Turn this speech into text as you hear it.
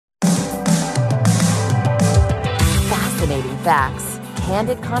Fascinating facts,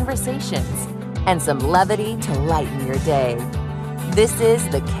 candid conversations, and some levity to lighten your day. This is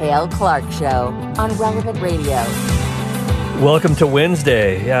The Cale Clark Show on Relevant Radio. Welcome to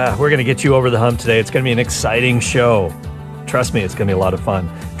Wednesday. Yeah, we're going to get you over the hump today. It's going to be an exciting show. Trust me, it's going to be a lot of fun.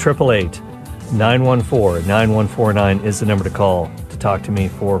 888-914-9149 is the number to call to talk to me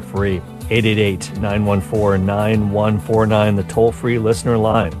for free. 888-914-9149, the toll-free listener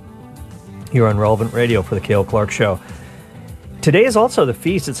line here on Relevant Radio for The Cale Clark Show. Today is also the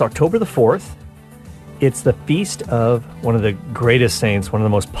feast. It's October the 4th. It's the feast of one of the greatest saints, one of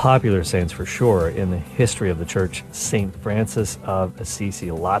the most popular saints for sure in the history of the church, St. Francis of Assisi.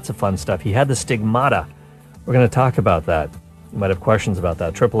 Lots of fun stuff. He had the Stigmata. We're going to talk about that. You might have questions about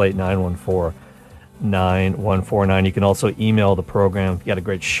that. 888-914-9149. You can also email the program. If you got a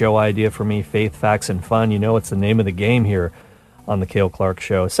great show idea for me, faith, facts, and fun, you know it's the name of the game here on The Cale Clark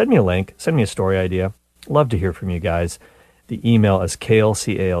Show. Send me a link. Send me a story idea. Love to hear from you guys. The email is Cale,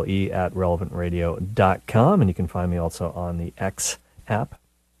 C-A-L-E, at relevantradio.com. And you can find me also on the X app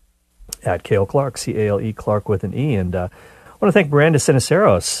at Cale Clark, C-A-L-E, Clark with an E. And I want to thank Miranda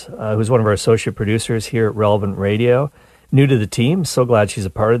Siniceros, who's one of our associate producers here at Relevant Radio. New to the team. So glad she's a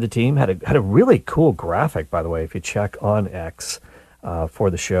part of the team. Had a really cool graphic, by the way, if you check on X for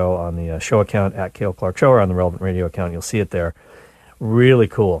the show, on the show account at Cale Clark Show, or on the Relevant Radio account. You'll see it there. Really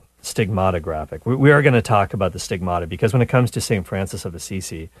cool. Stigmata graphic. We are going to talk about the Stigmata because when it comes to St. Francis of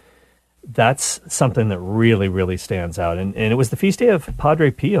Assisi, that's something that really, really stands out. And it was the feast day of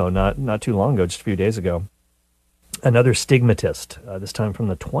Padre Pio not too long ago, just a few days ago. Another stigmatist, this time from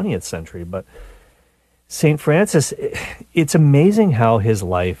the 20th century. But St. Francis, it's amazing how his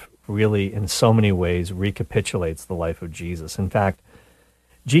life really, in so many ways, recapitulates the life of Jesus. In fact,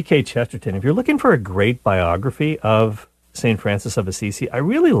 G.K. Chesterton, if you're looking for a great biography of St. Francis of Assisi, I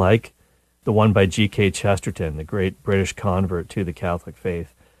really like the one by G.K. Chesterton, the great British convert to the Catholic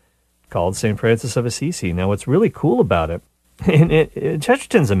faith, called St. Francis of Assisi. Now, what's really cool about it, and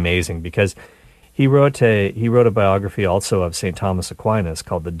Chesterton's amazing because he wrote a biography also of St. Thomas Aquinas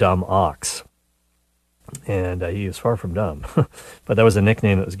called The Dumb Ox. And he was far from dumb, but that was a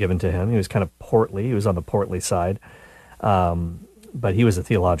nickname that was given to him. He was kind of portly. He was on the portly side, but he was a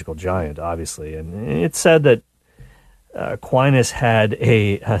theological giant, obviously. And it's said that Aquinas had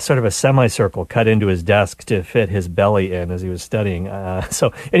a sort of a semicircle cut into his desk to fit his belly in as he was studying.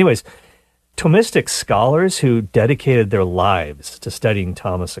 So anyways, Thomistic scholars who dedicated their lives to studying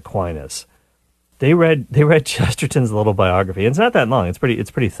Thomas Aquinas, they read Chesterton's little biography. It's not that long. It's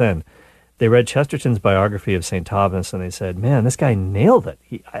pretty thin. They read Chesterton's biography of St. Thomas and they said, man, this guy nailed it.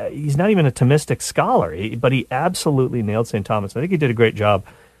 He's not even a Thomistic scholar, but he absolutely nailed St. Thomas. I think he did a great job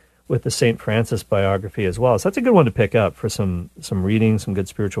with the St. Francis biography as well. So that's a good one to pick up for some reading, some good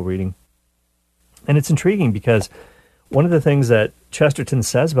spiritual reading. And it's intriguing because one of the things that Chesterton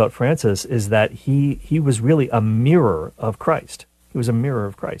says about Francis is that he was really a mirror of Christ. He was a mirror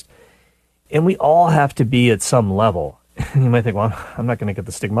of Christ. And we all have to be at some level. You might think, well, I'm not going to get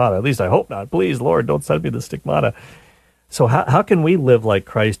the Stigmata. At least I hope not. Please, Lord, don't send me the Stigmata. So how can we live like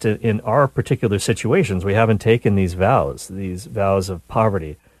Christ in our particular situations? We haven't taken these vows of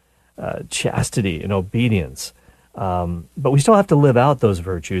poverty, chastity and obedience. But we still have to live out those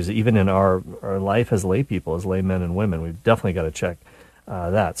virtues, even in our life as lay people, as lay men and women. We've definitely got to check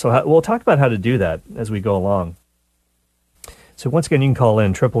that. So we'll talk about how to do that as we go along. So once again, you can call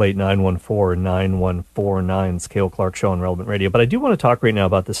in 888-914-9149. It's Cale Clark Show on Relevant Radio. But I do want to talk right now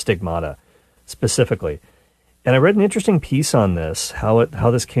about the Stigmata specifically. And I read an interesting piece on this, how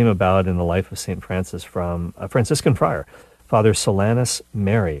this came about in the life of St. Francis from a Franciscan friar, Father Solanus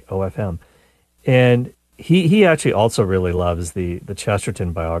Mary, OFM. And he actually also really loves the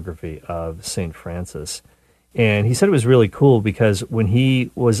Chesterton biography of St. Francis. And he said it was really cool because when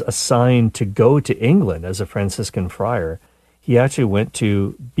he was assigned to go to England as a Franciscan friar, he actually went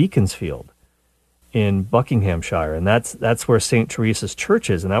to Beaconsfield in Buckinghamshire, and that's where St. Teresa's church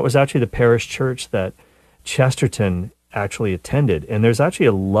is, and that was actually the parish church that Chesterton actually attended. And there's actually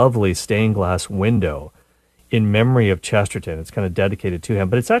a lovely stained glass window in memory of Chesterton. It's kind of dedicated to him,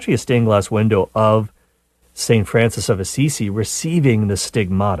 but it's actually a stained glass window of St. Francis of Assisi receiving the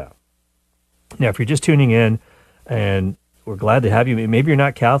Stigmata. Now, if you're just tuning in, and we're glad to have you, maybe you're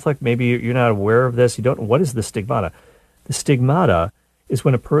not Catholic, maybe you're not aware of this, you don't know, what is the Stigmata? The Stigmata is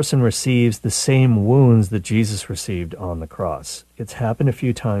when a person receives the same wounds that Jesus received on the cross. It's happened a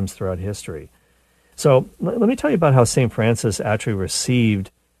few times throughout history. So let me tell you about how St. Francis actually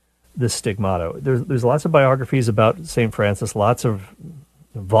received the Stigmata. There's lots of biographies about St. Francis, lots of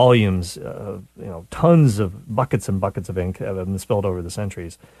volumes, tons of buckets and buckets of ink have been spilled over the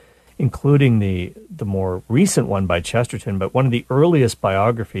centuries. including the more recent one by Chesterton, but one of the earliest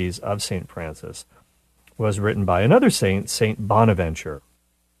biographies of St. Francis was written by another saint, St. Bonaventure.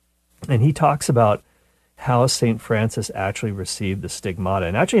 And he talks about how St. Francis actually received the stigmata,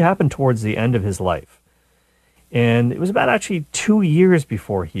 and actually happened towards the end of his life. And it was about actually 2 years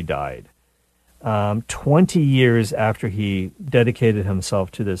before he died, 20 years after he dedicated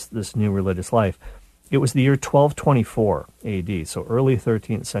himself to this new religious life. It was the year 1224 AD, so early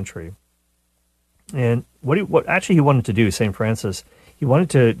 13th century. And what actually he wanted to do, St. Francis, he wanted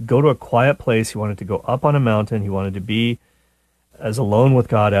to go to a quiet place. He wanted to go up on a mountain. He wanted to be as alone with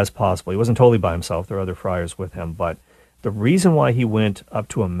God as possible. He wasn't totally by himself. There were other friars with him. But the reason why he went up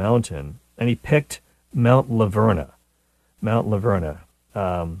to a mountain, and he picked Mount Laverna. Mount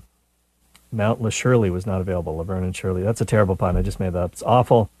La Shirley was not available. Laverne and Shirley. That's a terrible pun. I just made that up. It's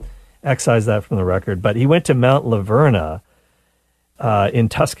awful. Excise that from the record. But he went to Mount Laverna in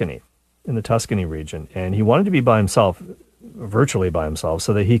Tuscany, in the Tuscany region. And he wanted to be by himself, virtually by himself,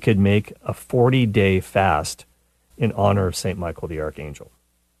 so that he could make a 40-day fast in honor of St. Michael the Archangel.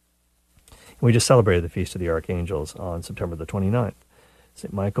 We just celebrated the Feast of the Archangels on September the 29th.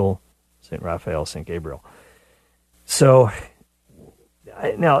 St. Michael, St. Raphael, St. Gabriel. So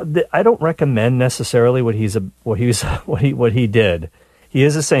I don't recommend necessarily what he did. He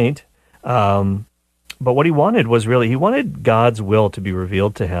is a saint, but what he wanted was really, he wanted God's will to be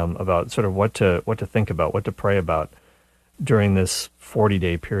revealed to him about sort of what to think about, what to pray about during this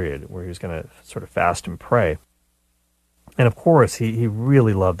 40-day period where he was going to sort of fast and pray. And of course, he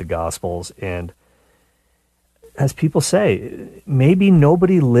really loved the Gospels. And as people say, maybe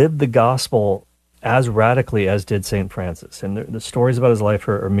nobody lived the Gospel as radically as did St. Francis. And the stories about his life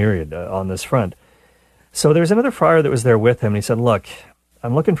are myriad on this front. So there's another friar that was there with him. And he said, look,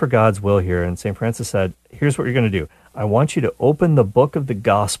 I'm looking for God's will here. And St. Francis said, here's what you're going to do. I want you to open the book of the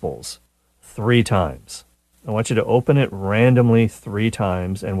Gospels 3 times. I want you to open it randomly 3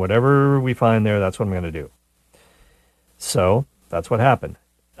 times. And whatever we find there, that's what I'm going to do. So that's what happened.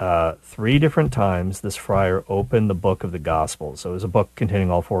 3 different times, this friar opened the book of the Gospels. So it was a book containing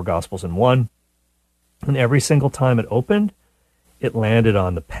all 4 Gospels in one. And every single time it opened, it landed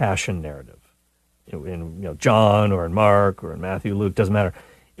on the Passion narrative. In John or in Mark or in Matthew, Luke, doesn't matter.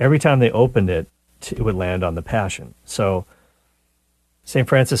 Every time they opened it, it would land on the Passion. So St.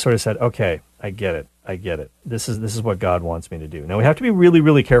 Francis sort of said, okay, I get it. This is what God wants me to do. Now we have to be really,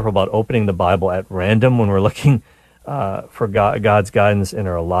 really careful about opening the Bible at random when we're looking for God's guidance in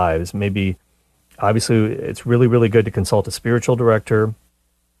our lives. Maybe, obviously, it's really, really good to consult a spiritual director.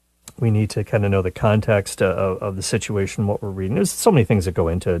 We need to kind of know the context of the situation, what we're reading. There's so many things that go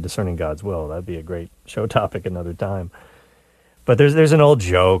into discerning God's will. That'd be a great show topic another time. But there's an old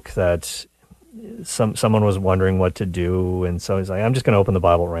joke that someone was wondering what to do, and so he's like, I'm just going to open the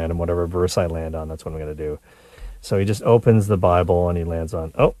Bible at random. Whatever verse I land on, that's what I'm going to do. So he just opens the Bible, and he lands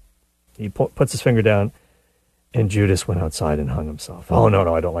on, he puts his finger down, and Judas went outside and hung himself. Oh,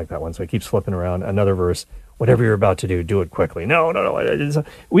 no, I don't like that one. So he keeps flipping around. Another verse, whatever you're about to do it quickly. No.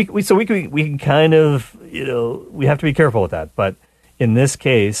 We can kind of, we have to be careful with that. But in this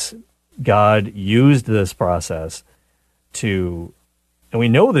case, God used this process and we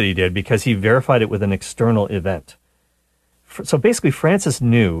know that he did because he verified it with an external event. So basically, Francis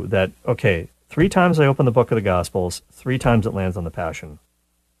knew that, okay, 3 times I open the book of the Gospels, 3 times it lands on the Passion.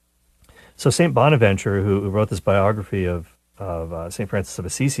 So St. Bonaventure, who wrote this biography of St. Francis of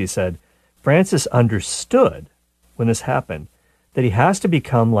Assisi, said, Francis understood when this happened that he has to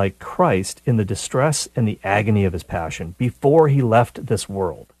become like Christ in the distress and the agony of his passion before he left this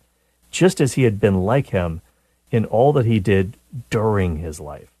world, just as he had been like him in all that he did during his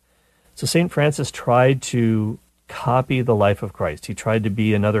life. So St. Francis tried to copy the life of Christ. He tried to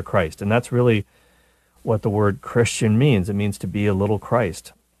be another Christ, and that's really what the word Christian means. It means to be a little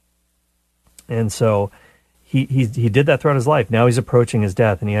Christ. And so he did that throughout his life. Now he's approaching his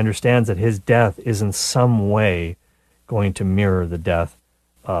death, and he understands that his death is in some way going to mirror the death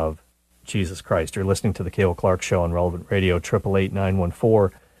of Jesus Christ. You're listening to the Cale Clark Show on Relevant Radio,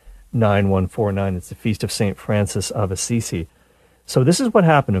 888-914-9149. It's the Feast of St. Francis of Assisi. So this is what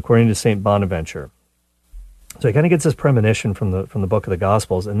happened according to St. Bonaventure. So he kind of gets this premonition from the book of the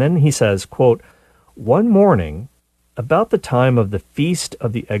Gospels, and then he says, quote, one morning, about the time of the Feast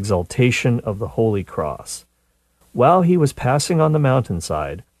of the Exaltation of the Holy Cross, while he was passing on the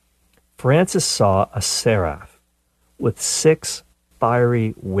mountainside, Francis saw a seraph with 6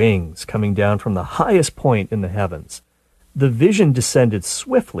 fiery wings coming down from the highest point in the heavens. The vision descended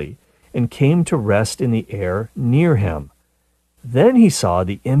swiftly and came to rest in the air near him. Then he saw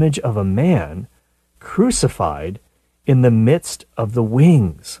the image of a man crucified in the midst of the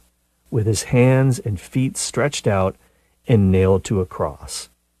wings. with his hands and feet stretched out and nailed to a cross.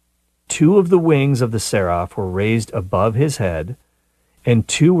 2 of the wings of the seraph were raised above his head, and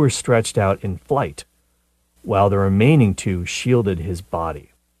 2 were stretched out in flight, while the remaining 2 shielded his body.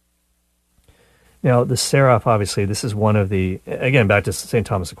 Now, the seraph, obviously, this is one of the, again, back to St.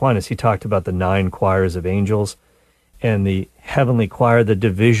 Thomas Aquinas, he talked about the 9 choirs of angels, and the heavenly choir, the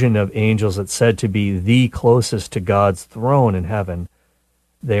division of angels that's said to be the closest to God's throne in heaven,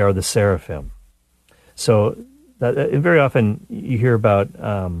 they are the seraphim. So that, very often you hear about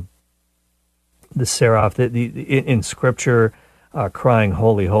the seraph in Scripture crying,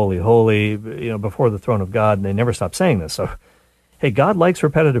 "Holy, holy, holy," before the throne of God, and they never stop saying this. So, hey, God likes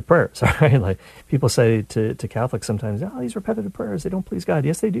repetitive prayers, right? Like people say to Catholics sometimes, "Oh, these repetitive prayers, they don't please God."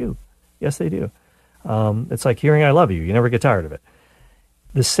 Yes, they do. Yes, they do. It's like hearing "I love you." You never get tired of it.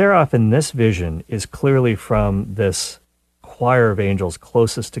 The seraph in this vision is clearly from this choir of angels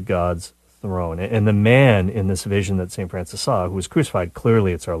closest to God's throne. And the man in this vision that St. Francis saw, who was crucified,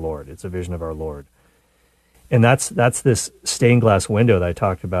 clearly it's our Lord. It's a vision of our Lord. And that's this stained glass window that I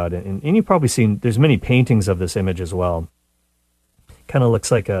talked about. And you've probably seen, there's many paintings of this image as well. Kind of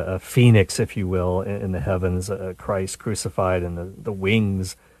looks like a phoenix, if you will, in the heavens, Christ crucified, and the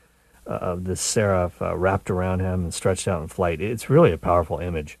wings of the seraph wrapped around him and stretched out in flight. It's really a powerful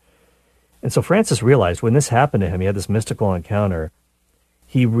image. And so Francis realized when this happened to him, he had this mystical encounter,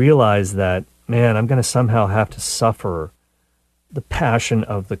 he realized that, man, I'm going to somehow have to suffer the passion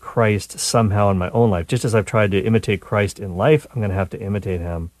of the Christ somehow in my own life. Just as I've tried to imitate Christ in life, I'm going to have to imitate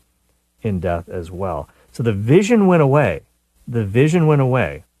him in death as well. So the vision went away. The vision went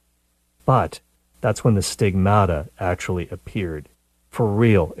away. But that's when the stigmata actually appeared. For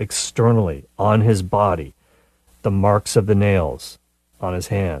real, externally, on his body. The marks of the nails on his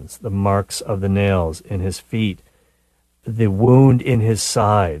hands. The marks of the nails in his feet. The wound in his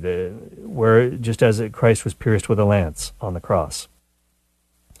side, where just as Christ was pierced with a lance on the cross.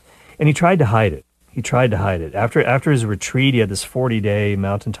 And he tried to hide it. He tried to hide it. After his retreat, he had this 40-day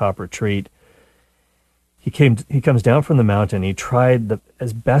mountaintop retreat. He comes down from the mountain. He tried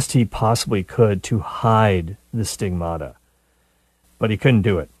as best he possibly could to hide the stigmata. But he couldn't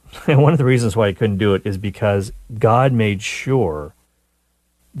do it. And one of the reasons why he couldn't do it is because God made sure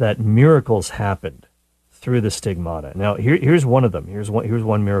that miracles happened through the stigmata. Now, here's one of them. Here's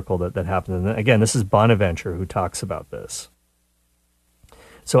one miracle that happened. And again, this is Bonaventure who talks about this.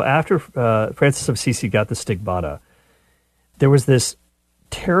 So after Francis of Assisi got the stigmata, there was this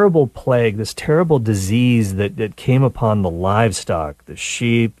terrible plague, this terrible disease that came upon the livestock, the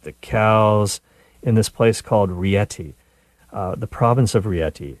sheep, the cows, in this place called Rieti, the province of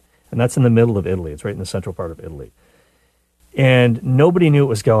Rieti. And that's in the middle of Italy. It's right in the central part of Italy. And nobody knew what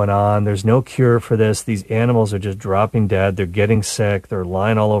was going on. There's no cure for this. These animals are just dropping dead. They're getting sick. They're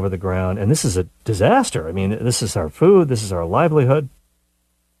lying all over the ground. And this is a disaster. I mean, this is our food. This is our livelihood.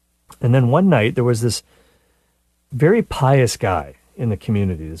 And then one night, there was this very pious guy in the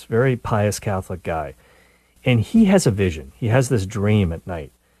community, this very pious Catholic guy. And he has a vision. He has this dream at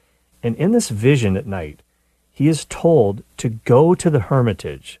night. And in this vision at night, he is told to go to the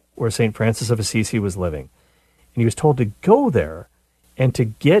hermitage where St. Francis of Assisi was living. And he was told to go there and to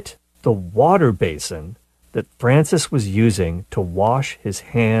get the water basin that Francis was using to wash his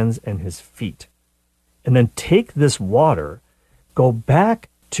hands and his feet. And then take this water, go back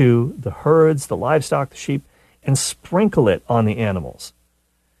to the herds, the livestock, the sheep, and sprinkle it on the animals.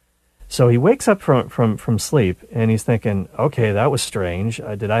 So he wakes up from sleep, and he's thinking, okay, that was strange.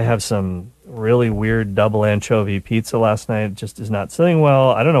 Did I have some really weird double anchovy pizza last night? It just is not sitting well.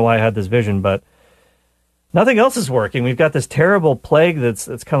 I don't know why I had this vision, but nothing else is working. We've got this terrible plague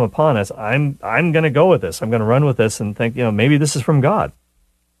that's come upon us. I'm going to go with this. I'm going to run with this and think, maybe this is from God.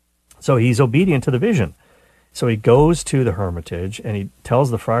 So he's obedient to the vision. So he goes to the hermitage and he tells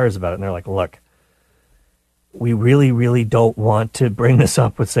the friars about it. And they're like, look, we really, really don't want to bring this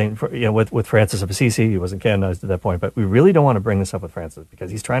up with with Francis of Assisi. He wasn't canonized at that point, but we really don't want to bring this up with Francis because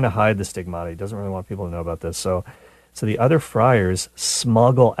he's trying to hide the stigmata. He doesn't really want people to know about this. So the other friars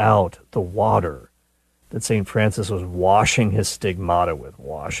smuggle out the water that St. Francis was washing his stigmata with,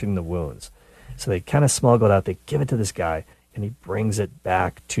 washing the wounds. So they kind of smuggle it out. They give it to this guy, and he brings it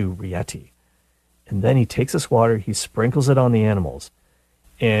back to Rieti. And then he takes this water, he sprinkles it on the animals.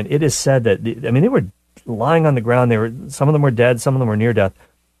 And it is said that, they were lying on the ground. Some of them were dead, some of them were near death.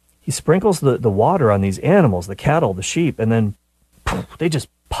 He sprinkles the water on these animals, the cattle, the sheep, and then poof, they just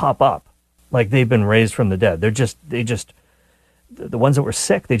pop up like they've been raised from the dead. The ones that were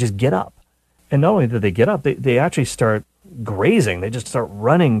sick, they just get up. And not only do they get up, they actually start grazing. They just start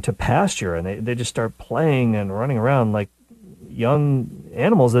running to pasture, and they just start playing and running around like young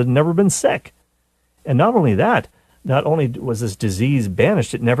animals that had never been sick. And not only that, not only was this disease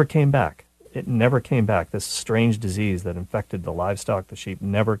banished, it never came back. It never came back. This strange disease that infected the livestock, the sheep,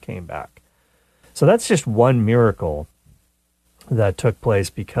 never came back. So that's just one miracle that took place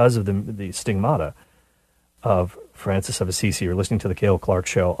because of the stigmata of Francis of Assisi. You're listening to the Cale Clark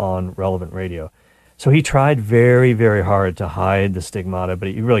Show on Relevant Radio. So he tried very, very hard to hide the stigmata, but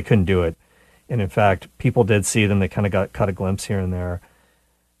he really couldn't do it. And in fact, people did see them. They kind of caught a glimpse here and there.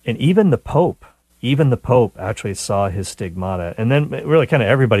 And even the Pope actually saw his stigmata. And then really kind of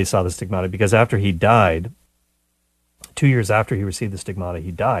everybody saw the stigmata, because after he died, 2 years after he received the stigmata,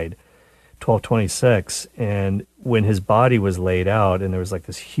 he died, 1226. And when his body was laid out, and there was like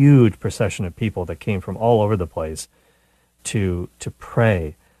this huge procession of people that came from all over the place to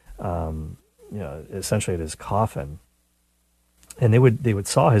pray, essentially at his coffin. And they would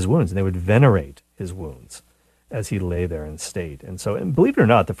saw his wounds, and they would venerate his wounds as he lay there in state. And so, and believe it or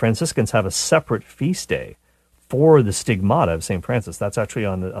not, the Franciscans have a separate feast day for the stigmata of St. Francis. That's actually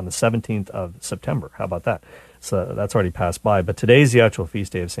on the 17th of September. How about that? So that's already passed by. But today's the actual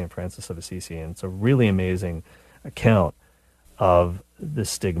feast day of St. Francis of Assisi, and it's a really amazing account of the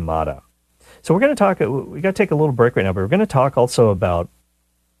stigmata. So we're going to talk, we got to take a little break right now, but we're going to talk also about,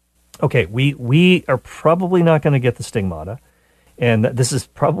 okay, we are probably not going to get the stigmata. And this is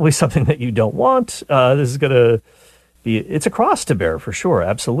probably something that you don't want. This is going to be, it's a cross to bear for sure,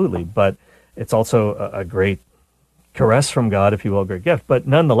 absolutely. But it's also a great caress from God, if you will, a great gift. But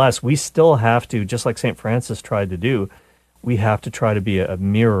nonetheless, we still have to, just like St. Francis tried to do, we have to try to be a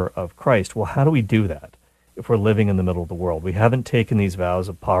mirror of Christ. Well, how do we do that if we're living in the middle of the world? We haven't taken these vows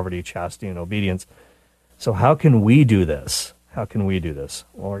of poverty, chastity, and obedience. So how can we do this? How can we do this?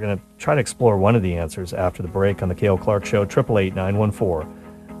 Well, we're going to try to explore one of the answers after the break on the Cale Clark Show,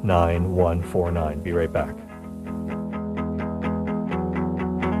 888-914-9149. Be right back.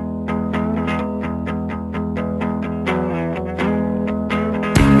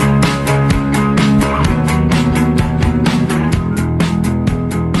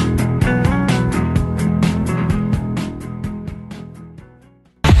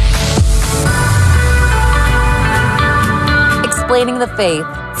 Explaining the faith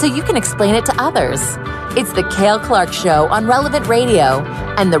so you can explain it to others. It's the Cale Clark Show on Relevant Radio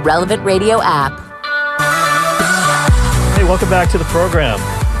and the Relevant Radio app. Hey, welcome back to the program.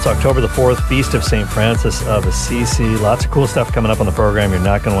 It's October the 4th, Feast of St. Francis of Assisi. Lots of cool stuff coming up on the program. You're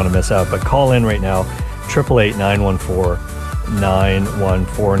not going to want to miss out, but call in right now,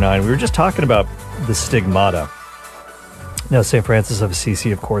 888-914-9149. We were just talking about the stigmata. Now, St. Francis of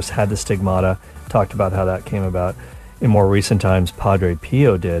Assisi, of course, had the stigmata, talked about how that came about. In more recent times, Padre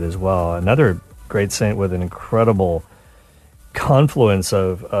Pio did as well. Another great saint with an incredible confluence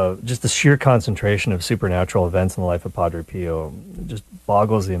of just the sheer concentration of supernatural events in the life of Padre Pio. It just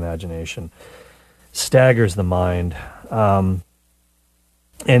boggles the imagination, staggers the mind. And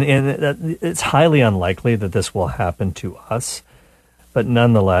it's highly unlikely that this will happen to us. But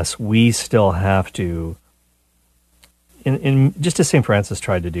nonetheless, we still have to, just as St. Francis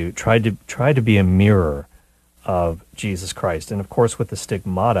tried to do, try to be a mirror of Jesus Christ. And of course, with the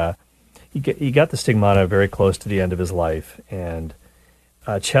stigmata, he got the stigmata very close to the end of his life. And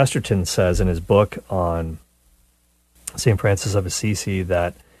Chesterton says in his book on St. Francis of Assisi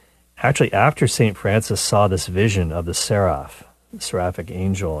that actually after St. Francis saw this vision of the seraphic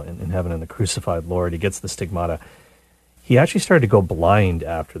angel in heaven and the crucified Lord, he gets the stigmata. He actually started to go blind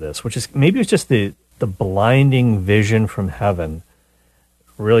after this, which is maybe it was just the blinding vision from heaven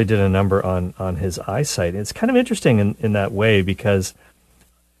really did a number on his eyesight. It's kind of interesting in that way, because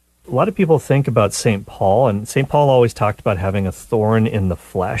a lot of people think about St. Paul, and St. Paul always talked about having a thorn in the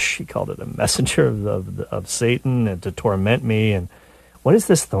flesh. He called it a messenger of Satan and to torment me. And what is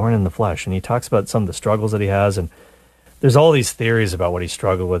this thorn in the flesh? And he talks about some of the struggles that he has. And there's all these theories about what he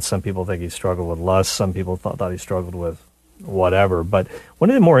struggled with. Some people think he struggled with lust. Some people thought he struggled with whatever. But one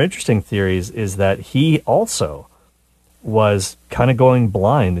of the more interesting theories is that he also was kind of going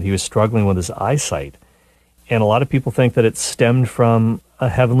blind, that he was struggling with his eyesight. And a lot of people think that it stemmed from a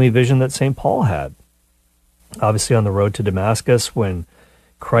heavenly vision that St. Paul had. Obviously, on the road to Damascus, when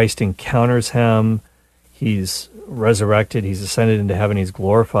Christ encounters him, he's resurrected, he's ascended into heaven, he's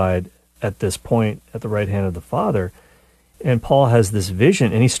glorified at this point at the right hand of the Father. And Paul has this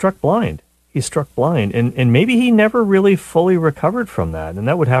vision, and he's struck blind. He's struck blind. And maybe he never really fully recovered from that. And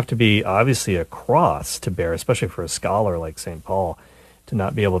that would have to be obviously a cross to bear, especially for a scholar like St. Paul, to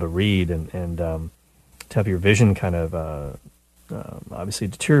not be able to read and to have your vision kind of obviously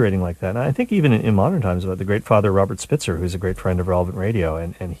deteriorating like that. And I think even in modern times, about the great Father Robert Spitzer, who's a great friend of Relevant Radio,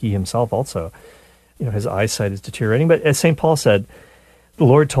 and he himself also his eyesight is deteriorating. But as St. Paul said, the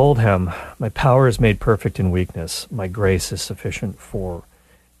Lord told him, my power is made perfect in weakness. My grace is sufficient for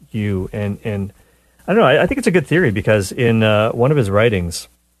you. And I don't know, I think it's a good theory because in one of his writings,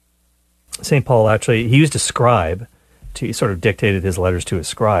 St. Paul actually, he used a scribe. He sort of dictated his letters to a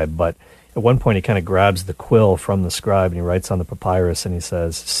scribe, but at one point he kind of grabs the quill from the scribe and he writes on the papyrus and he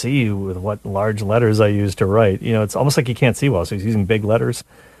says, see with what large letters I used to write. It's almost like he can't see well, so he's using big letters.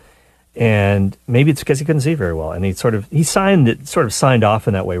 And maybe it's because he couldn't see very well. And he signed off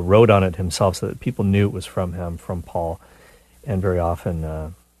in that way, wrote on it himself so that people knew it was from him, from Paul. And very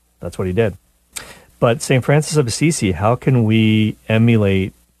often that's what he did. But St. Francis of Assisi, how can we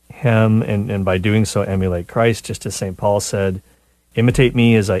emulate him and by doing so emulate Christ? Just as St. Paul said, imitate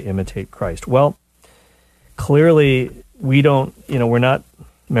me as I imitate Christ. Well, clearly we're not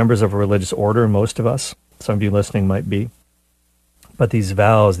members of a religious order, most of us. Some of you listening might be. But these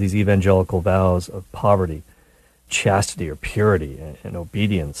vows, these evangelical vows of poverty, chastity or purity and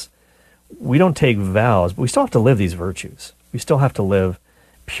obedience, we don't take vows, but we still have to live these virtues. We still have to live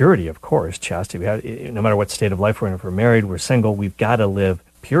purity, of course, chastity. No matter what state of life we're in, if we're married, we're single, we've got to live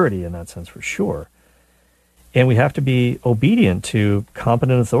purity in that sense for sure. And we have to be obedient to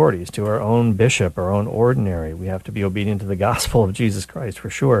competent authorities, to our own bishop, our own ordinary. We have to be obedient to the gospel of Jesus Christ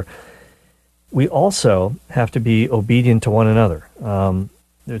for sure. We also have to be obedient to one another.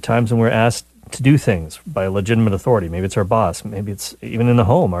 There are times when we're asked to do things by a legitimate authority. Maybe it's our boss. Maybe it's even in the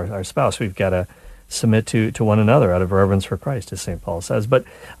home, our spouse. We've got to submit to one another out of reverence for Christ, as St. Paul says. But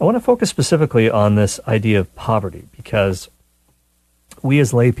I want to focus specifically on this idea of poverty, because we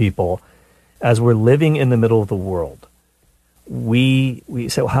as lay people, as we're living in the middle of the world, we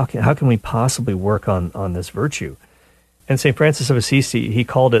say, well, how can we possibly work on this virtue? And St. Francis of Assisi, he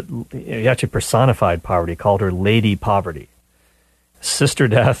actually personified poverty, called her Lady Poverty. Sister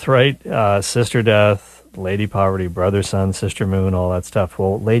Death, right? Sister Death, Lady Poverty, Brother Sun, Sister Moon, all that stuff.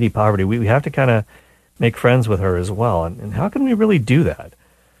 Well, Lady Poverty, we have to kind of make friends with her as well. And how can we really do that?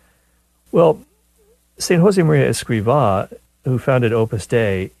 Well, St. Jose Maria Escrivá, who founded Opus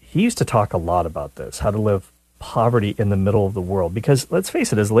Dei, he used to talk a lot about this, how to live poverty in the middle of the world. Because let's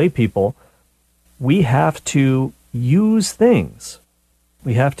face it, as lay people, we have to use things.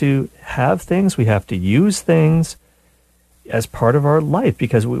 We have to have things. We have to use things as part of our life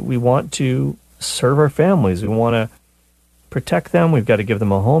because we want to serve our families. We want to protect them. We've got to give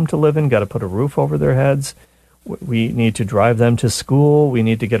them a home to live in, got to put a roof over their heads. We need to drive them to school. We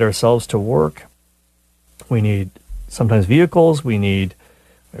need to get ourselves to work. We need sometimes vehicles. Maybe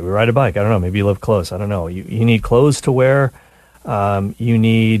ride a bike. I don't know. Maybe you live close. I don't know. You need clothes to wear. You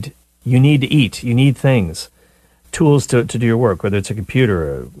need to eat. You need things. Tools to do your work, whether it's a computer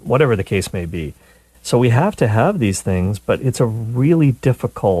or whatever the case may be. So we have to have these things, but it's a really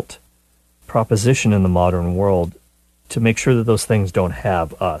difficult proposition in the modern world to make sure that those things don't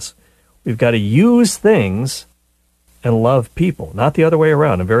have us. We've got to use things and love people, not the other way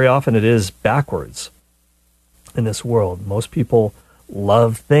around. And very often it is backwards in this world. Most people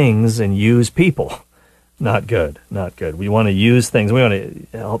love things and use people. Not good, not good. We want to use things. We want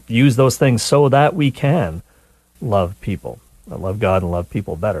to help use those things so that we can love people, love God and love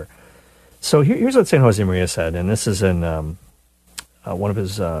people better. So here's what St. Jose Maria said, and this is in one of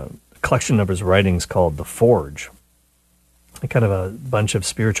his collection of his writings called The Forge, kind of a bunch of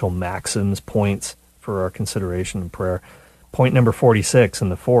spiritual maxims, points for our consideration and prayer. Point number 46 in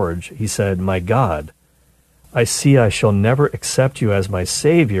The Forge, he said, "My God, I see I shall never accept you as my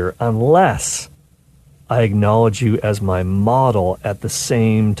Savior unless I acknowledge you as my model at the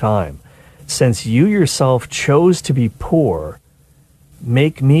same time. Since you yourself chose to be poor,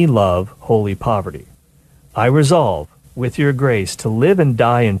 make me love holy poverty. I resolve, with your grace, to live and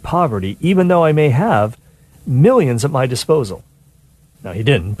die in poverty, even though I may have millions at my disposal." Now, he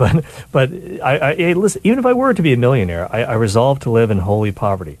didn't, but listen, even if I were to be a millionaire, I resolve to live in holy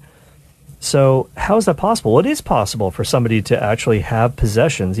poverty. So how is that possible? Well, it is possible for somebody to actually have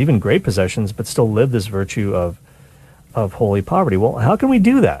possessions, even great possessions, but still live this virtue of holy poverty. Well, how can we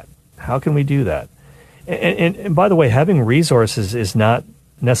do that? How can we do that? And by the way, having resources is not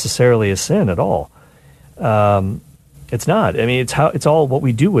necessarily a sin at all. It's not. I mean, it's all what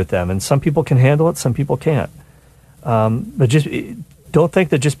we do with them. And some people can handle it, some people can't. But just don't think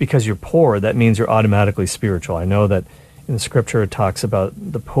that just because you're poor, that means you're automatically spiritual. I know that in the scripture it talks about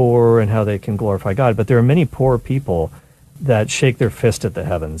the poor and how they can glorify God, but there are many poor people that shake their fist at the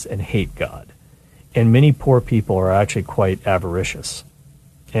heavens and hate God. And many poor people are actually quite avaricious.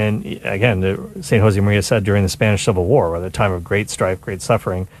 And again, St. Jose Maria said during the Spanish Civil War, at a time of great strife, great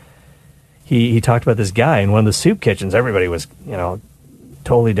suffering, he talked about this guy in one of the soup kitchens. Everybody was,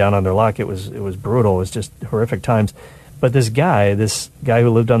 totally down on their luck. It was brutal. It was just horrific times. But this guy who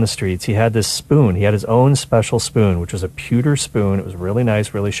lived on the streets, he had this spoon. He had his own special spoon, which was a pewter spoon. It was really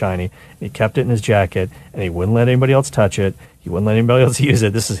nice, really shiny. And he kept it in his jacket, and he wouldn't let anybody else touch it. He wouldn't let anybody else use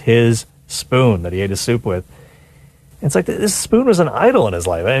it. This is his spoon that he ate his soup with. And it's like this spoon was an idol in his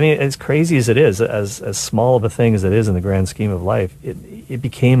life. I mean, as crazy as it is, as small of a thing as it is in the grand scheme of life, it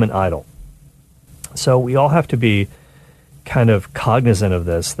became an idol. So we all have to be kind of cognizant of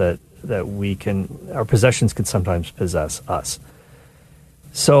this, that our possessions can sometimes possess us.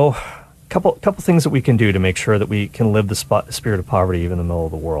 So couple things that we can do to make sure that we can live the spirit of poverty even in the middle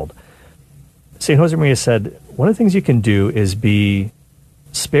of the world. St. Josemaria said, one of the things you can do is be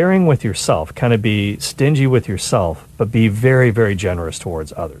sparing with yourself, kind of be stingy with yourself, but be very, very generous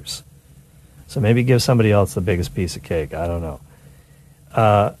towards others. So maybe give somebody else the biggest piece of cake. I don't know.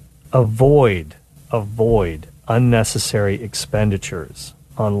 Avoid unnecessary expenditures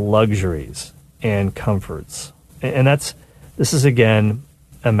on luxuries and comforts. And this is again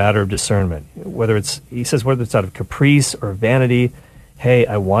a matter of discernment. He says whether it's out of caprice or vanity, hey,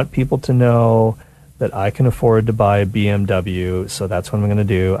 I want people to know that I can afford to buy a BMW, so that's what I'm going to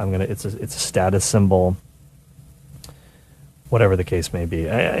do. It's a status symbol, whatever the case may be.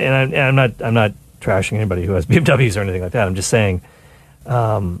 I'm not trashing anybody who has BMWs or anything like that. I'm just saying,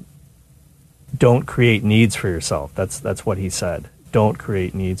 don't create needs for yourself. That's what he said. Don't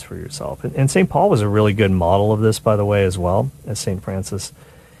create needs for yourself. And St. Paul was a really good model of this, by the way, as well as St. Francis.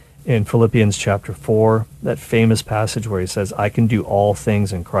 In Philippians chapter 4, that famous passage where he says, I can do all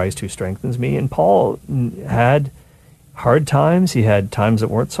things in Christ who strengthens me. And Paul had hard times. He had times that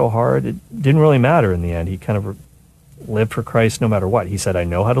weren't so hard. It didn't really matter in the end. He kind of lived for Christ no matter what. He said, I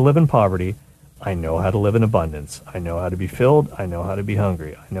know how to live in poverty. I know how to live in abundance. I know how to be filled. I know how to be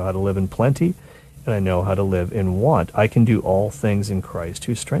hungry. I know how to live in plenty. And I know how to live in want. I can do all things in Christ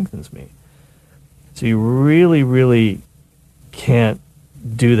who strengthens me. So you really, really can't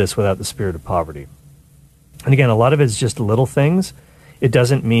do this without the spirit of poverty. And again, a lot of it's just little things. It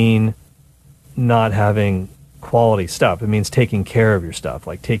doesn't mean not having quality stuff. It means taking care of your stuff,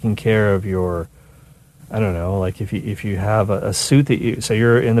 like taking care of your, I don't know, like if you have a suit that say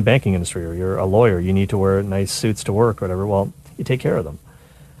you're in the banking industry or you're a lawyer, you need to wear nice suits to work or whatever, well, you take care of them.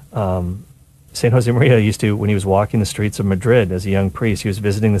 St. Josemaria used to, when he was walking the streets of Madrid as a young priest, he was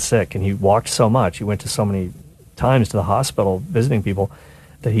visiting the sick, and he walked so much, he went to so many times to the hospital visiting people,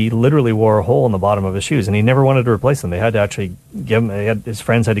 that he literally wore a hole in the bottom of his shoes, and he never wanted to replace them. They had to actually give him, his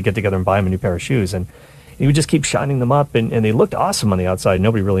friends had to get together and buy him a new pair of shoes, and he would just keep shining them up, and they looked awesome on the outside.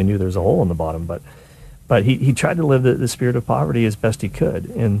 Nobody really knew there was a hole in the bottom, but he tried to live the spirit of poverty as best he could.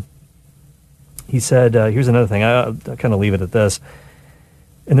 And he said, here's another thing, I'll kind of leave it at this,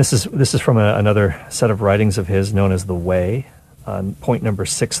 and this is from another set of writings of his known as The Way, on point number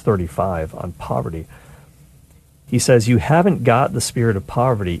 635 on poverty. He says, you haven't got the spirit of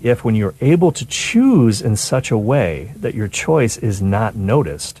poverty if, when you're able to choose in such a way that your choice is not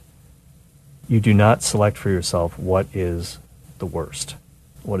noticed, you do not select for yourself what is the worst.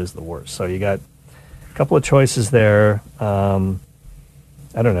 What is the worst? So you got a couple of choices there. I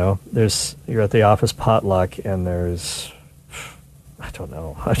don't know. You're at the office potluck, and there's, I don't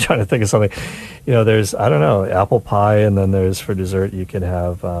know. I'm trying to think of something. There's, I don't know, apple pie, and then there's for dessert you could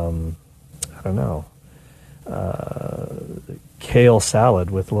have, I don't know, kale salad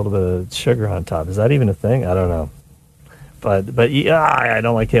with a little bit of sugar on top. Is that even a thing? I don't know. But yeah, I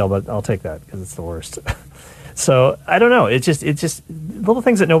don't like kale, but I'll take that because it's the worst. So I don't know. It's just little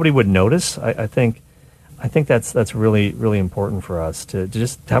things that nobody would notice. I think that's really, really important for us to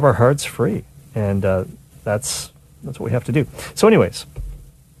just have our hearts free, and that's what we have to do. So anyways,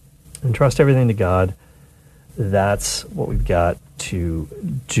 entrust everything to God. That's what we've got to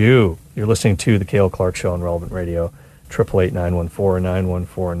do. You're listening to the Cale Clark Show on Relevant Radio,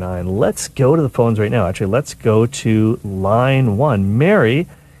 888-914-9149. Let's go to the phones right now. Actually, let's go to line 1. Mary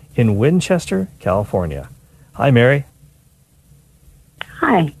in Winchester, California. Hi, Mary.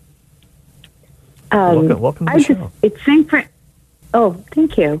 Hi. Welcome to the show. It's St. Oh,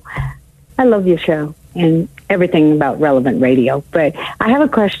 thank you. I love your show and everything about Relevant Radio. But I have a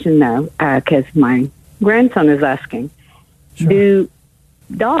question, though, because my grandson is asking. Sure. Do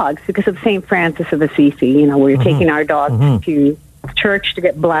dogs, because of St. Francis of Assisi, we're taking our dogs to church to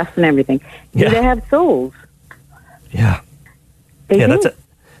get blessed and everything, do they have souls? Yeah. They do?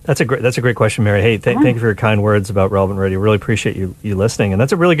 That's a great question, Mary. Hey, thank you for your kind words about Relevant Radio. Really appreciate you listening. And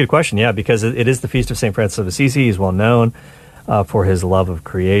that's a really good question, yeah, because it is the Feast of St. Francis of Assisi. He's well known for his love of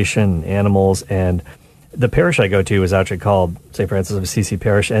creation and animals. And the parish I go to is actually called St. Francis of Assisi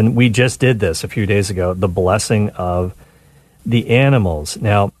Parish. And we just did this a few days ago, the blessing of the animals.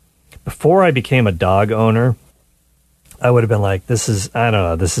 Now, before I became a dog owner, I would have been like, I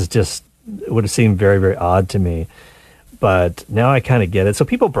don't know, it would have seemed very, very odd to me. But now I kind of get it. So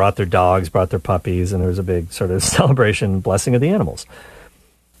people brought their dogs, brought their puppies, and there was a big sort of celebration, blessing of the animals.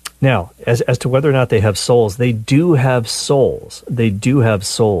 Now, as to whether or not they have souls, they do have souls. They do have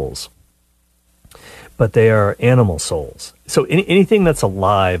souls. But they are animal souls. So anything that's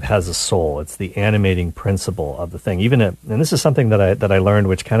alive has a soul. It's the animating principle of the thing. And this is something that I learned,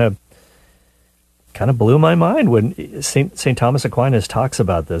 which kind of blew my mind when St. Thomas Aquinas talks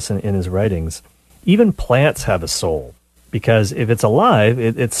about this in his writings. Even plants have a soul, because if it's alive,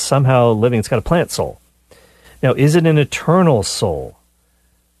 it's somehow living. It's got a plant soul. Now, is it an eternal soul?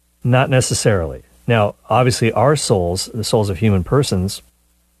 Not necessarily. Now, obviously, our souls, the souls of human persons,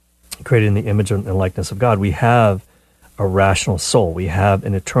 created in the image and likeness of God, we have a rational soul. We have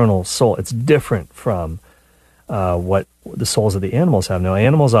an eternal soul. It's different from what the souls of the animals have. Now,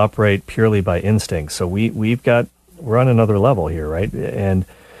 animals operate purely by instinct, so we're on another level here, right? And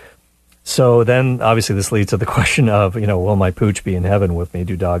so then, obviously, this leads to the question of, will my pooch be in heaven with me?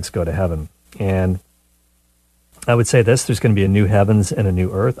 Do dogs go to heaven? And I would say this: there's going to be a new heavens and a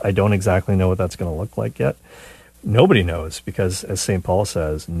new earth. I don't exactly know what that's going to look like yet. Nobody knows, because as St. Paul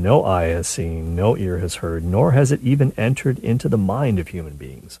says, no eye has seen, no ear has heard, nor has it even entered into the mind of human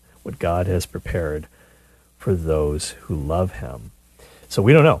beings what God has prepared for those who love him. So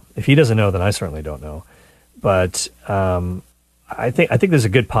we don't know. If he doesn't know, then I certainly don't know. But I think there's a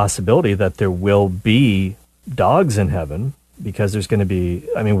good possibility that there will be dogs in heaven, because there's going to be,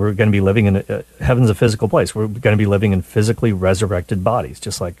 we're going to be living in heaven's a physical place. We're going to be living in physically resurrected bodies,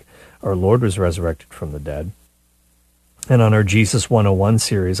 just like our Lord was resurrected from the dead. And on our Jesus 101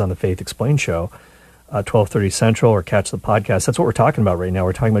 series on the Faith Explained show, 12:30 Central, or catch the podcast, that's what we're talking about right now.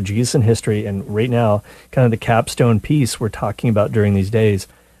 We're talking about Jesus in history, and right now, kind of the capstone piece we're talking about during these days,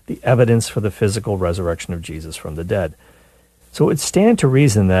 the evidence for the physical resurrection of Jesus from the dead. So it would stand to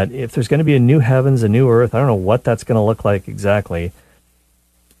reason that if there's going to be a new heavens, a new earth, I don't know what that's going to look like exactly,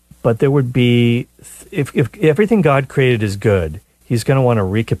 but there would be, if everything God created is good, he's going to want to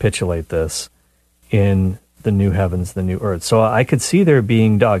recapitulate this in the new heavens, the new earth. So I could see there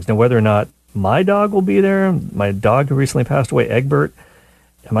being dogs. Now, whether or not my dog will be there, my dog who recently passed away, Egbert,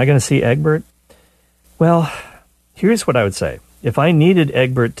 am I going to see Egbert? Well, here's what I would say. If I needed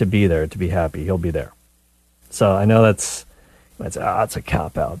Egbert to be there to be happy, he'll be there. So I know that's a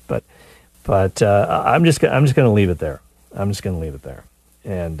cop-out, but I'm just going to leave it there. I'm just going to leave it there.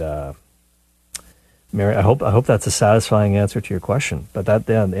 And Mary, I hope that's a satisfying answer to your question. But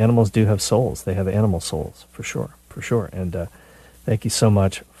the animals do have souls. They have animal souls, for sure. And thank you so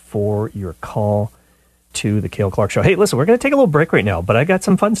much for your call to the Cale Clark Show. Hey, listen, we're going to take a little break right now, but I got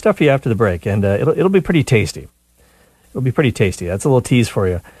some fun stuff for you after the break, and it'll be pretty tasty. It'll be pretty tasty. That's a little tease for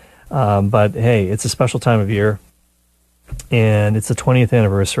you. But hey, it's a special time of year, and it's the 20th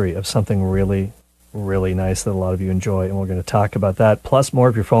anniversary of something really, really nice that a lot of you enjoy, and we're going to talk about that, plus more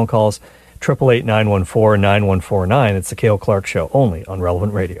of your phone calls. 888-914-9149. It's the Cale Clark Show, only on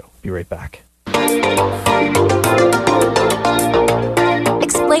Relevant Radio. Be right back.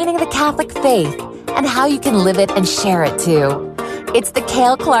 Explaining the Catholic faith and how you can live it and share it too. It's the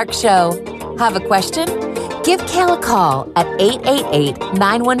Cale Clark Show. Have a question? Give Cale a call at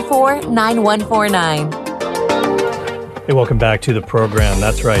 888-914-9149. Hey, welcome back to the program.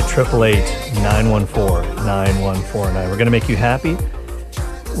 That's right, 888-914-9149. We're going to make you happy.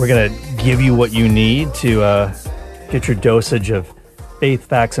 We're going to give you what you need to get your dosage of faith,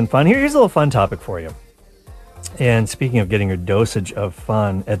 facts, and fun. Here's a little fun topic for you. And speaking of getting your dosage of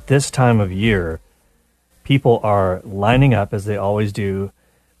fun, at this time of year, people are lining up, as they always do,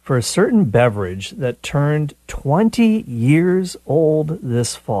 for a certain beverage that turned 20 years old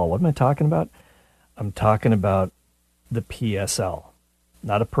this fall. What am I talking about? I'm talking about the PSL.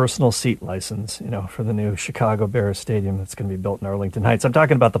 Not a personal seat license, for the new Chicago Bears stadium that's going to be built in Arlington Heights. I'm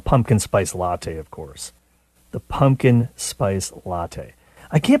talking about the pumpkin spice latte, of course. The pumpkin spice latte.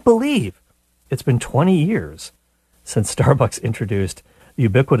 I can't believe it's been 20 years since Starbucks introduced the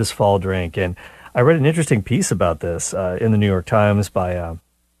ubiquitous fall drink. And I read an interesting piece about this in the New York Times by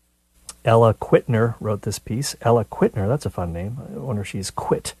Ella Quittner, wrote this piece. Ella Quittner, that's a fun name. I wonder if she's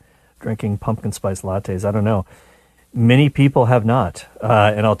quit drinking pumpkin spice lattes. I don't know. Many people have not.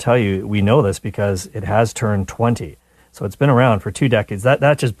 And I'll tell you, we know this because it has turned 20. So it's been around for 2 decades.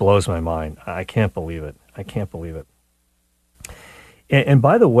 That just blows my mind. I can't believe it. And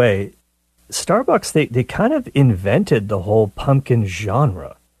by the way, Starbucks, they kind of invented the whole pumpkin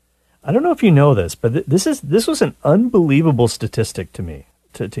genre. I don't know if you know this, but this was an unbelievable statistic to me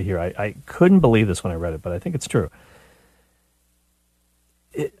to hear. I couldn't believe this when I read it, but I think it's true.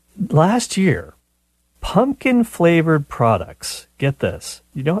 last year, pumpkin flavored products. Get this.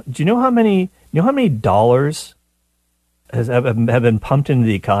 Do you know how many dollars have been pumped into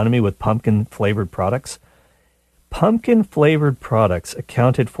the economy with pumpkin flavored products? Pumpkin flavored products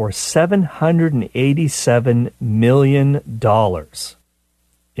accounted for $787 million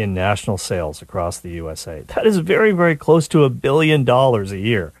in national sales across the USA. That is very, very close to $1 billion a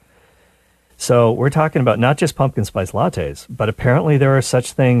year. So we're talking about not just pumpkin spice lattes, but apparently there are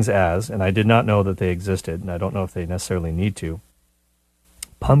such things as, and I did not know that they existed, and I don't know if they necessarily need to,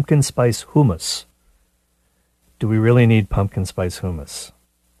 pumpkin spice hummus. Do we really need pumpkin spice hummus?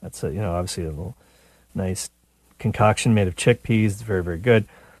 That's obviously a little nice concoction made of chickpeas. It's very, very good.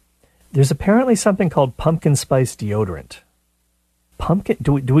 There's apparently something called pumpkin spice deodorant.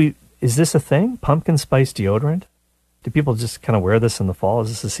 Is this a thing? Pumpkin spice deodorant? Do people just kind of wear this in the fall? Is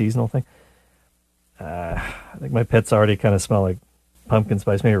this a seasonal thing? I think my pits already kind of smell like pumpkin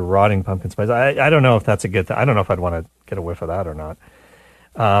spice, maybe rotting pumpkin spice. I don't know if that's a good thing. I don't know if I'd want to get a whiff of that or not.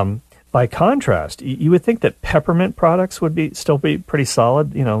 By contrast, you would think that peppermint products would still be pretty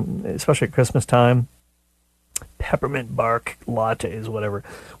solid, especially at Christmas time. Peppermint bark lattes, whatever.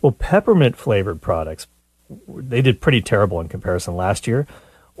 Well, peppermint flavored products, they did pretty terrible in comparison last year.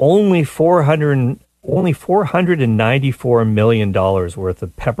 Only $494 million worth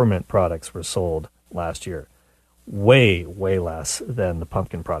of peppermint products were sold last year. Way, way less than the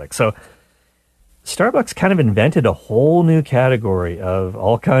pumpkin products. So Starbucks kind of invented a whole new category of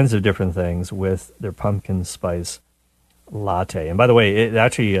all kinds of different things with their pumpkin spice latte. And by the way, it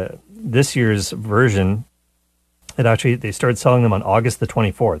actually, this year's version, they started selling them on August the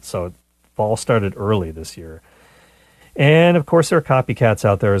 24th. So fall started early this year. And of course, there are copycats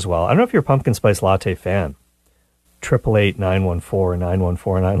out there as well. I don't know if you're a pumpkin spice latte fan.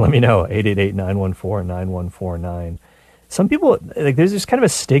 888-914-9149. Let me know. 888-914-9149. Some people, there's just kind of a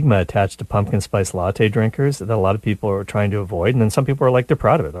stigma attached to pumpkin spice latte drinkers that a lot of people are trying to avoid. And then some people are they're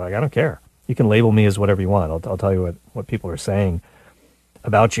proud of it. They're like, I don't care. You can label me as whatever you want. I'll tell you what people are saying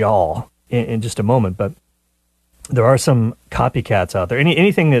about y'all in just a moment. But there are some copycats out there.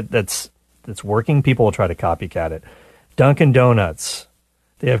 Anything that's working, people will try to copycat it. Dunkin' Donuts,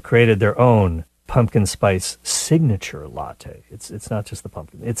 they have created their own pumpkin spice signature latte. It's not just the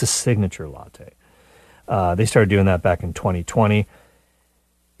pumpkin. It's a signature latte. They started doing that back in 2020.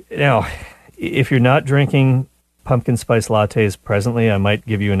 Now, if you're not drinking pumpkin spice lattes presently, I might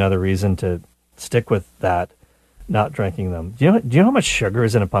give you another reason to stick with that, not drinking them. Do you know how much sugar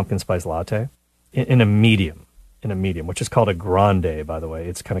is in a pumpkin spice latte? In a medium, which is called a grande, by the way.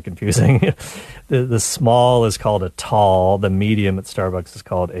 It's kind of confusing. The small is called a tall. The medium at Starbucks is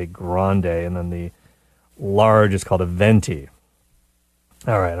called a grande. And then the large is called a venti.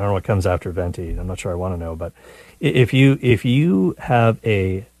 All right, I don't know what comes after venti. I'm not sure I want to know. But if you have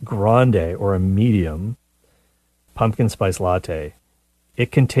a grande or a medium pumpkin spice latte,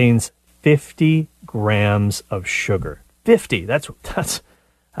 it contains 50 grams of sugar. 50. That's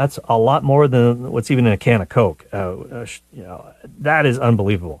a lot more than what's even in a can of Coke. That is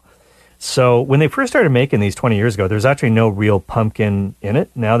unbelievable. So when they first started making these 20 years ago, there's actually no real pumpkin in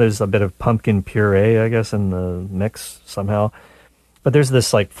it. Now there's a bit of pumpkin puree, I guess, in the mix somehow. But there's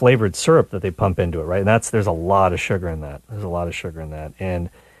this flavored syrup that they pump into it, right? And there's a lot of sugar in that.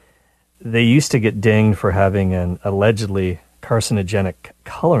 And they used to get dinged for having an allegedly carcinogenic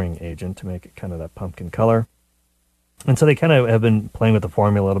coloring agent to make it kind of that pumpkin color. And so they kind of have been playing with the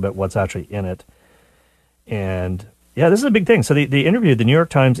formula a little bit, what's actually in it. And yeah, this is a big thing. So the New York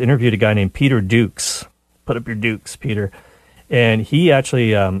Times interviewed a guy named Peter Dukes. Put up your Dukes, Peter. And he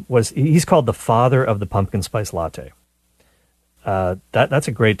actually he's called the father of the pumpkin spice latte. That's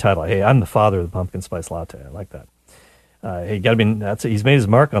a great title. Hey, I'm the father of the pumpkin spice latte. I like that. He's made his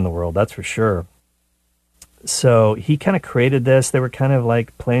mark on the world, that's for sure. So he kind of created this. They were kind of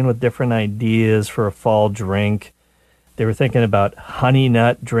playing with different ideas for a fall drink. They were thinking about honey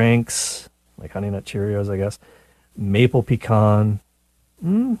nut drinks, like honey nut Cheerios, I guess. Maple pecan.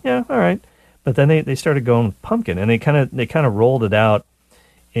 Yeah, all right. But then they started going with pumpkin, and they kind of rolled it out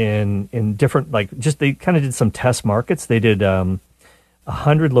in different, they kind of did some test markets. They did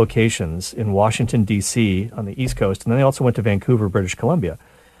 100 locations in Washington, D.C. on the East Coast, and then they also went to Vancouver, British Columbia,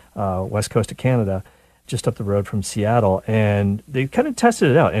 west coast of Canada, just up the road from Seattle, and they kind of tested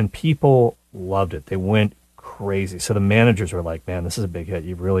it out, and people loved it. They went crazy. So the managers were like, man, this is a big hit.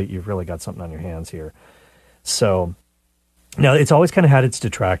 You've really got something on your hands here. So now it's always kind of had its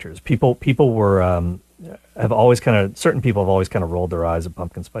detractors. People were certain people have always kind of rolled their eyes at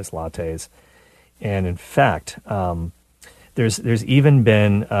pumpkin spice lattes. And in fact, there's even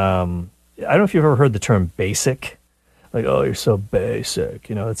been, I don't know if you've ever heard the term basic. like, oh, you're so basic.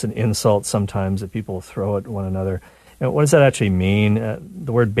 You know, it's an insult sometimes that people throw at one another. And what does that actually mean?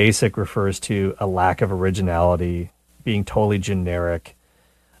 The word basic refers to a lack of originality, being totally generic.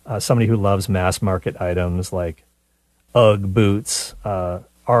 Somebody who loves mass market items like Ugg boots,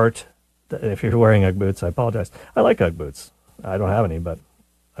 art. If you're wearing Ugg boots, I apologize. I like Ugg boots. I don't have any, but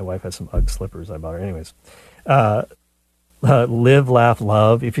my wife has some Ugg slippers I bought her. Anyways, live, laugh,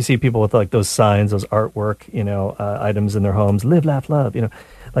 love. If you see people with like those signs, those artwork, items in their homes, live, laugh, love,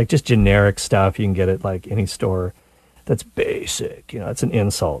 like just generic stuff you can get at like any store. That's basic. It's an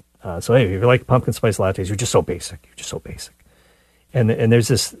insult. So hey, if you like pumpkin spice lattes, you're just so basic. You're just so basic. And there's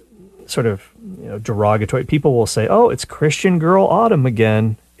this sort of derogatory. People will say, "Oh, it's Christian girl autumn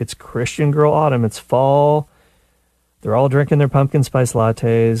again. It's Christian girl autumn. It's fall. They're all drinking their pumpkin spice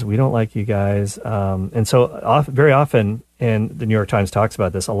lattes. We don't like you guys." And so very often, and the New York Times talks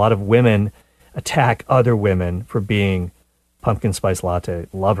about this, a lot of women attack other women for being pumpkin spice latte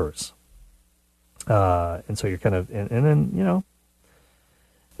lovers. And so you're kind of, and then,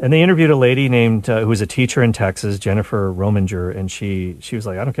 and they interviewed a lady named, who was a teacher in Texas, Jennifer Rominger, and she was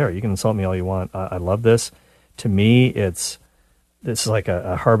like, I don't care. You can insult me all you want. I love this. To me, this is like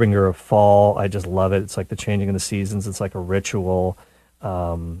a harbinger of fall. I just love it. It's like the changing of the seasons. It's like a ritual.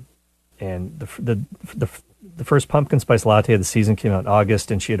 And the first pumpkin spice latte of the season came out in August,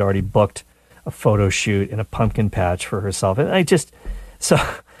 and she had already booked a photo shoot in a pumpkin patch for herself. And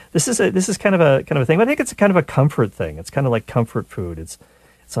this is kind of a thing, but I think it's kind of a comfort thing. It's kind of like comfort food. It's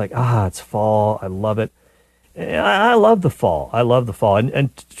like, it's fall. I love it. I love the fall. And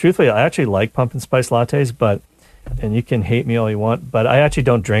truthfully, I actually like pumpkin spice lattes, and you can hate me all you want, but I actually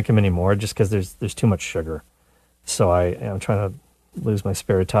don't drink them anymore just because there's too much sugar. So I'm trying to lose my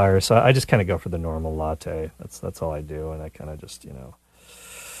spare tire. So I just kind of go for the normal latte. That's all I do. And I kind of just,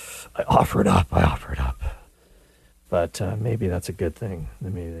 I offer it up. But maybe that's a good thing.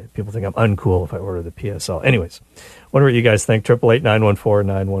 Maybe people think I'm uncool if I order the PSL. Anyways, wonder what you guys think.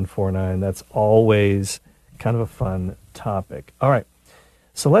 888-914-9149. That's always kind of a fun topic. All right.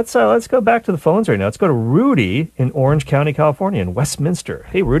 So let's go back to the phones right now. Let's go to Rudy in Orange County, California, in Westminster.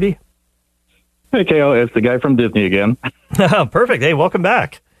 Hey, Rudy. Hey, KO. It's the guy from Disney again. Perfect. Hey, welcome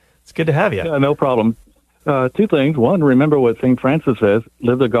back. It's good to have you. Yeah, no problem. Two things. One, remember what St. Francis says,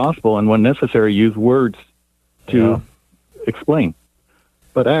 live the gospel, and when necessary, use words to explain.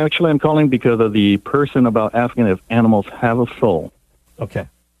 But actually, I'm calling because of the person about asking if animals have a soul. Okay.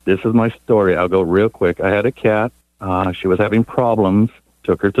 This is my story. I'll go real quick. I had a cat. She was having problems.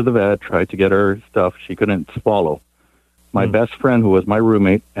 Took her to the vet, tried to get her stuff. She couldn't swallow. My best friend, who was my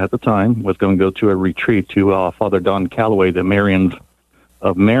roommate at the time, was going to go to a retreat to Father Don Calloway, the Marians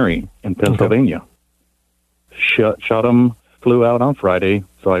of Mary in Pennsylvania. Okay. Shot him, flew out on Friday.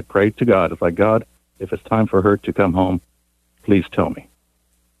 So I prayed to God. It's like, God, if it's time for her to come home, please tell me.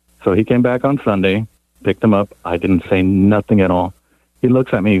 So he came back on Sunday, picked him up. I didn't say nothing at all. He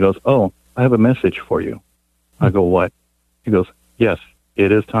looks at me. He goes, "Oh, I have a message for you." I go, "What?" He goes, "Yes,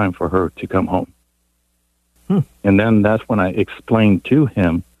 it is time for her to come home." And then that's when I explained to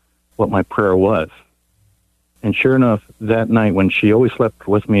him what my prayer was. And sure enough, that night when she always slept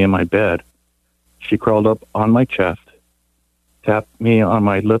with me in my bed, she crawled up on my chest, tapped me on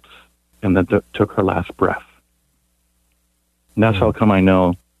my lips, and then took her last breath. And that's how come I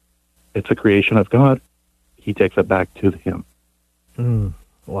know it's a creation of God. He takes it back to him.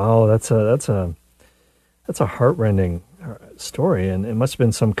 Wow, that's a heartrending story, and it must have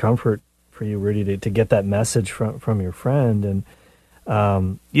been some comfort for you, Rudy, to get that message from your friend.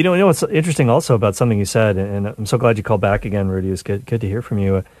 And you know what's interesting also about something you said, and I'm so glad you called back again, Rudy. It's good to hear from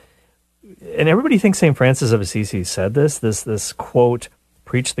you. And everybody thinks St. Francis of Assisi said this quote,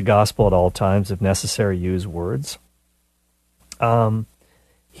 "Preach the gospel at all times, if necessary, use words."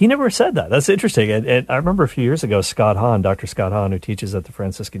 He never said that. That's interesting. And I remember a few years ago, Dr. Scott Hahn, who teaches at the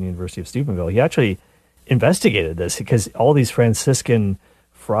Franciscan University of Steubenville, he actually investigated this because all these Franciscan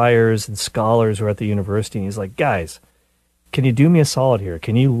friars and scholars were at the university, and he's like, "Guys, can you do me a solid here?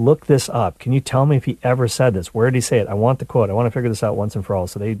 Can you look this up? Can you tell me if he ever said this? Where did he say it? I want the quote. I want to figure this out once and for all."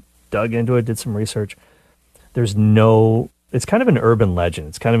 So they dug into it, did some research. It's kind of an urban legend.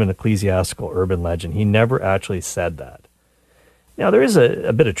 It's kind of an ecclesiastical urban legend. He never actually said that. Now, there is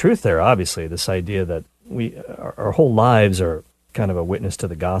a bit of truth there, obviously, this idea that our whole lives are kind of a witness to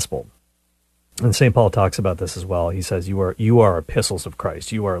the gospel. And St. Paul talks about this as well. He says, you are epistles of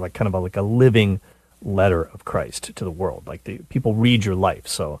Christ. You are like kind of like a living letter of Christ to the world. Like people read your life,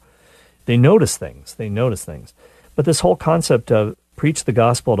 so they notice things. But this whole concept of preach the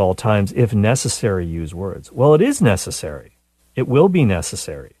gospel at all times, if necessary, use words. Well, it is necessary. It will be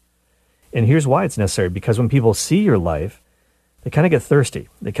necessary. And here's why it's necessary, because when people see your life, they kind of get thirsty.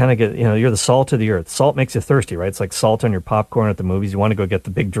 They kind of get, you're the salt of the earth. Salt makes you thirsty, right? It's like salt on your popcorn at the movies. You want to go get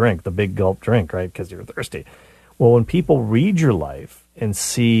the big drink, the big gulp drink, right? Because you're thirsty. Well, when people read your life and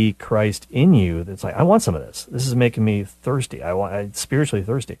see Christ in you, it's like, I want some of this. This is making me thirsty. I'm spiritually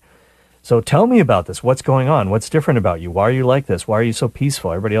thirsty. So tell me about this. What's going on? What's different about you? Why are you like this? Why are you so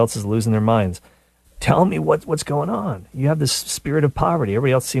peaceful? Everybody else is losing their minds. Tell me what's going on. You have this spirit of poverty.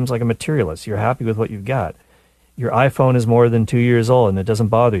 Everybody else seems like a materialist. You're happy with what you've got. Your iPhone is more than 2 years old and it doesn't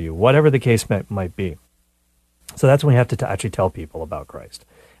bother you. Whatever the case might be. So that's when we have to actually tell people about Christ.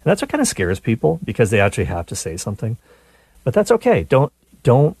 And that's what kind of scares people, because they actually have to say something. But that's okay. Don't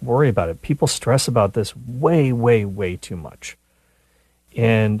worry about it. People stress about this way, way, way too much.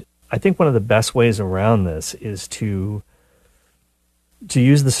 And I think one of the best ways around this is to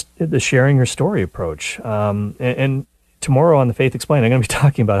use the sharing your story approach. And tomorrow on the Faith Explained, I'm going to be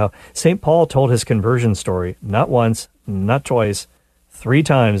talking about how St. Paul told his conversion story not once, not twice, 3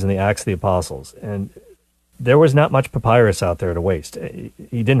 times in the Acts of the Apostles. And there was not much papyrus out there to waste.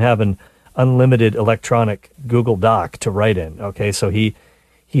 He didn't have an unlimited electronic Google Doc to write in. Okay, so he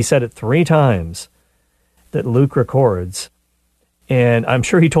said it 3 times that Luke records. And I'm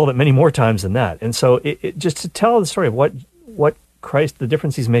sure he told it many more times than that. And so it just to tell the story of what Christ, the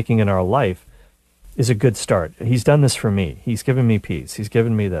difference he's making in our life, is a good start. He's done this for me. He's given me peace. He's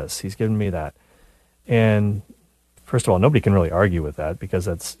given me this. He's given me that. And first of all, nobody can really argue with that, because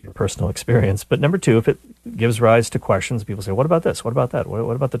that's your personal experience. But number 2, if it gives rise to questions, people say, what about this? What about that?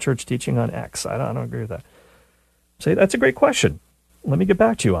 What about the church teaching on X? I don't agree with that. Say, that's a great question. Let me get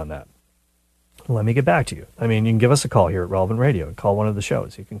back to you on that. Let me get back to you. I mean, you can give us a call here at Relevant Radio. Call one of the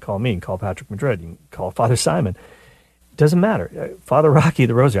shows. You can call me. You can call Patrick Madrid. You can call Father Simon. It doesn't matter. Father Rocky,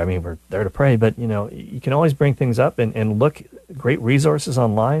 the Rosary. I mean, we're there to pray, but, you can always bring things up and look, great resources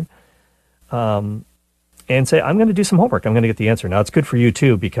online, and say, I'm going to do some homework. I'm going to get the answer. Now, it's good for you,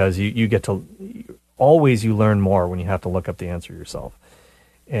 too, because you get to, always you learn more when you have to look up the answer yourself.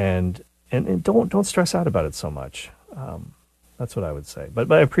 And don't stress out about it so much. That's what I would say.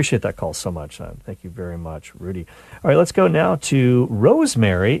 But I appreciate that call so much. Thank you very much, Rudy. All right, let's go now to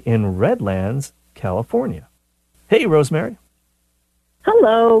Rosemary in Redlands, California. Hey, Rosemary.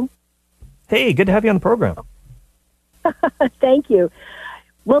 Hello. Hey, good to have you on the program. Thank you.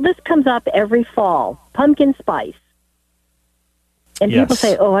 Well, this comes up every fall, pumpkin spice. And Yes. people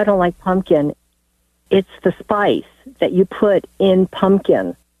say, oh, I don't like pumpkin. It's the spice that you put in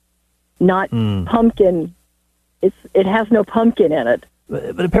pumpkin, not pumpkin. It has no pumpkin in it.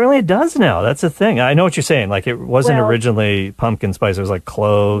 But apparently it does now. That's the thing. I know what you're saying. Like, it wasn't originally pumpkin spice. It was like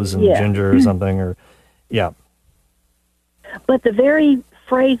cloves and ginger or something. Yeah. But the very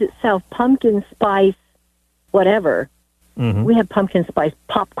phrase itself, pumpkin spice, whatever, we have pumpkin spice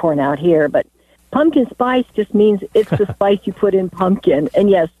popcorn out here, but pumpkin spice just means it's the spice you put in pumpkin. And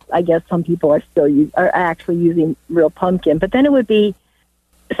yes, I guess some people are actually using real pumpkin, but then it would be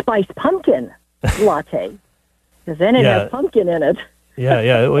spiced pumpkin latte, because then it has pumpkin in it.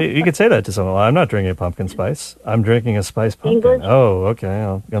 Yeah. Well, you could say that to someone. Well, I'm not drinking a pumpkin spice. I'm drinking a spiced pumpkin. English? Oh, okay.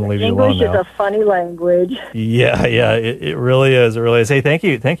 I'm going to leave you alone now. English is a funny language. Yeah. It really is. It really is. Hey, thank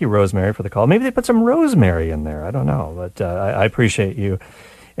you, Rosemary, for the call. Maybe they put some rosemary in there. I don't know, but I appreciate you.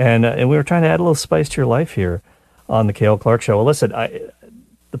 And we were trying to add a little spice to your life here on the Cale Clark Show. Well, listen,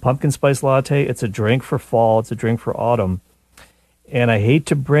 the pumpkin spice latte, it's a drink for fall. It's a drink for autumn. And I hate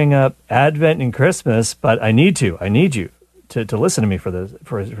to bring up Advent and Christmas, but I need you to listen to me for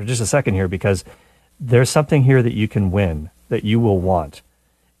just a second here, because there's something here that you can win, that you will want.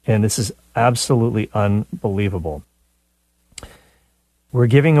 And this is absolutely unbelievable. We're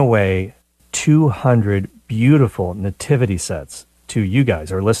giving away 200 beautiful nativity sets to you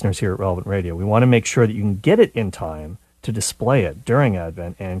guys, our listeners here at Relevant Radio. We want to make sure that you can get it in time to display it during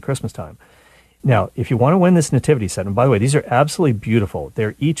Advent and Christmas time. Now, if you want to win this nativity set, and by the way, these are absolutely beautiful.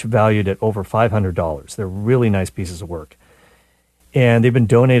 They're each valued at over $500. They're really nice pieces of work. And they've been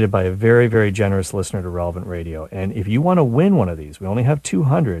donated by a very, very generous listener to Relevant Radio. And if you want to win one of these, we only have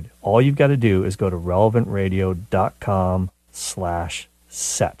 200. All you've got to do is go to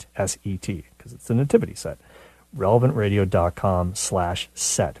relevantradio.com/set, S-E-T, because it's the nativity set.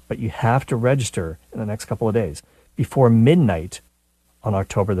 relevantradio.com/set. But you have to register in the next couple of days before midnight on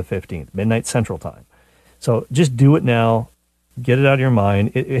October the 15th, midnight Central Time. So just do it now. Get it out of your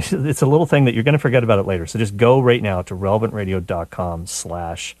mind. It's a little thing that you're going to forget about it later. So just go right now to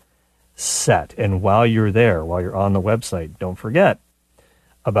relevantradio.com/set. And while you're there, while you're on the website, don't forget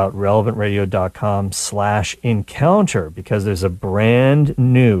about relevantradio.com/encounter, because there's a brand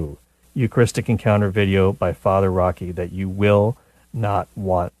new Eucharistic Encounter video by Father Rocky that you will not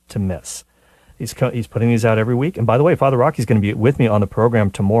want to miss. He's putting these out every week. And by the way, Father Rocky's going to be with me on the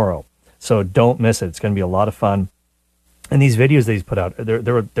program tomorrow. So don't miss it. It's going to be a lot of fun. And these videos that he's put out,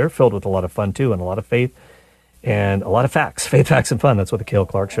 they're filled with a lot of fun too, and a lot of faith and a lot of facts. Faith, facts, and fun. That's what the Cale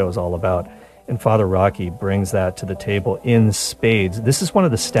Clark Show is all about. And Father Rocky brings that to the table in spades. This is one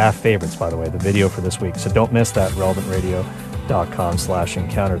of the staff favorites, by the way, the video for this week. So don't miss that,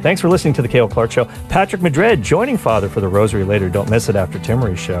 relevantradio.com/encounter. Thanks for listening to the Cale Clark Show. Patrick Madrid joining Father for the Rosary later. Don't miss it after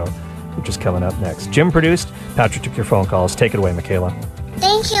Timmery's show, which is coming up next. Jim produced. Patrick took your phone calls. Take it away, Michaela.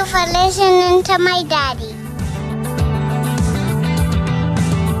 Thank you for listening to my daddy.